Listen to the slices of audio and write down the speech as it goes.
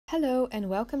Hello and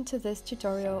welcome to this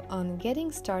tutorial on getting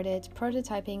started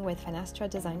prototyping with Finastra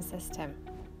design system.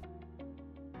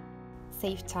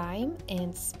 Save time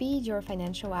and speed your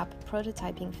financial app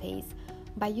prototyping phase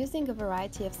by using a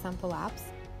variety of sample apps,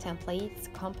 templates,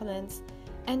 components,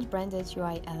 and branded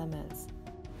UI elements.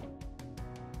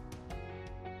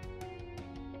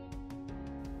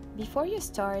 Before you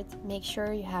start, make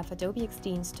sure you have Adobe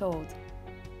XD installed.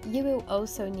 You will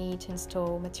also need to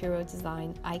install Material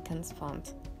Design Icons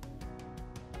font.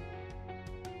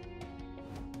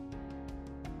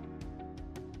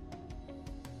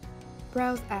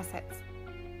 Browse assets.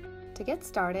 To get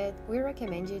started, we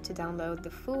recommend you to download the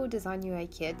full Design UI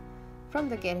kit from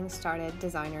the Getting Started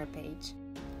Designer page.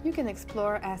 You can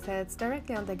explore assets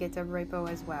directly on the GitHub repo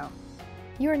as well.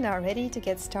 You are now ready to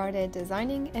get started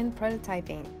designing and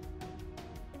prototyping.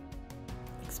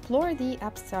 Explore the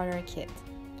App Starter Kit.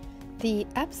 The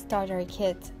App Starter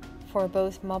Kit for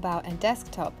both mobile and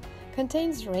desktop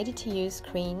contains ready-to-use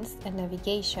screens and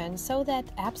navigation so that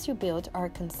apps you build are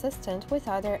consistent with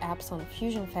other apps on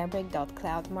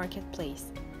FusionFabric.cloud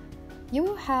marketplace. You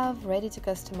will have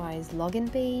ready-to-customize login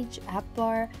page, app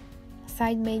bar,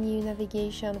 side menu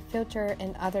navigation, filter,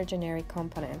 and other generic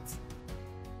components.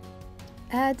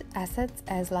 Add assets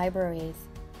as libraries.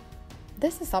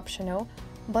 This is optional,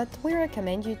 but we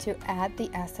recommend you to add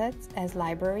the assets as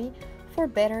library for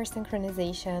better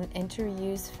synchronization and to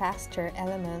reuse faster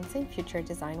elements in future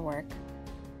design work.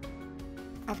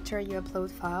 After you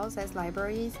upload files as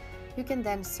libraries, you can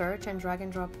then search and drag and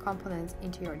drop components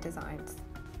into your designs.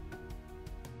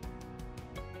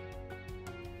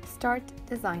 Start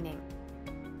designing.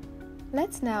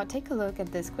 Let's now take a look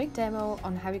at this quick demo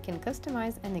on how you can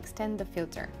customize and extend the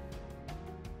filter.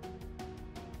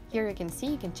 Here you can see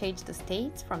you can change the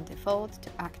states from default to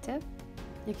active.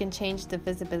 You can change the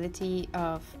visibility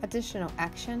of additional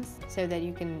actions so that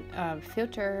you can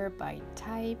filter by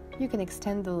type. You can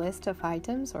extend the list of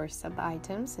items or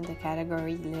sub-items in the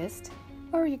category list,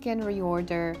 or you can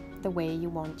reorder the way you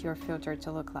want your filter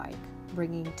to look like,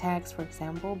 bringing tags, for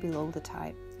example, below the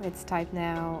type. Let's type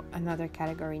now another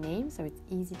category name so it's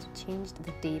easy to change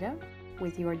the data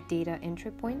with your data entry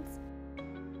points.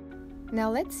 Now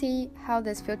let's see how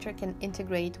this filter can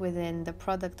integrate within the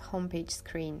product homepage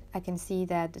screen. I can see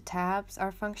that the tabs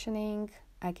are functioning,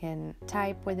 I can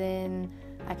type within,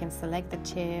 I can select the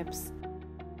chips.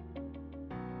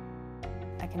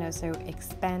 I can also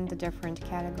expand the different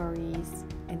categories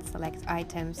and select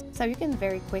items. So you can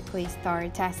very quickly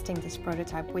start testing this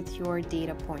prototype with your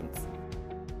data points.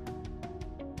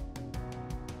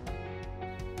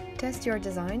 Test your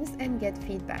designs and get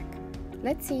feedback.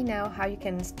 Let's see now how you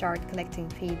can start collecting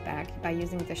feedback by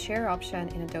using the share option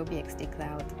in Adobe XD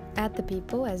Cloud. Add the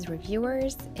people as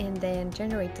reviewers and then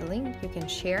generate the link you can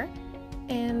share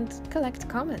and collect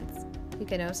comments. You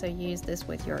can also use this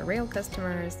with your real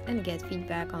customers and get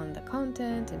feedback on the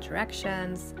content,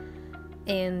 interactions,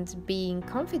 and being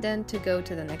confident to go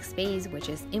to the next phase, which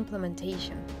is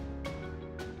implementation.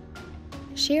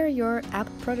 Share your app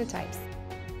prototypes.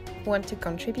 Want to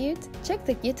contribute? Check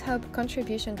the GitHub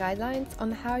contribution guidelines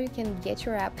on how you can get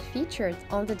your app featured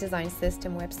on the design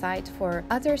system website for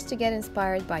others to get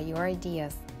inspired by your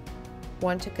ideas.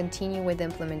 Want to continue with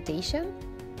implementation?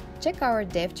 Check our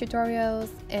dev tutorials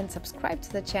and subscribe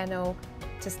to the channel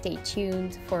to stay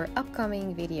tuned for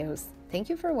upcoming videos. Thank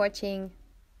you for watching.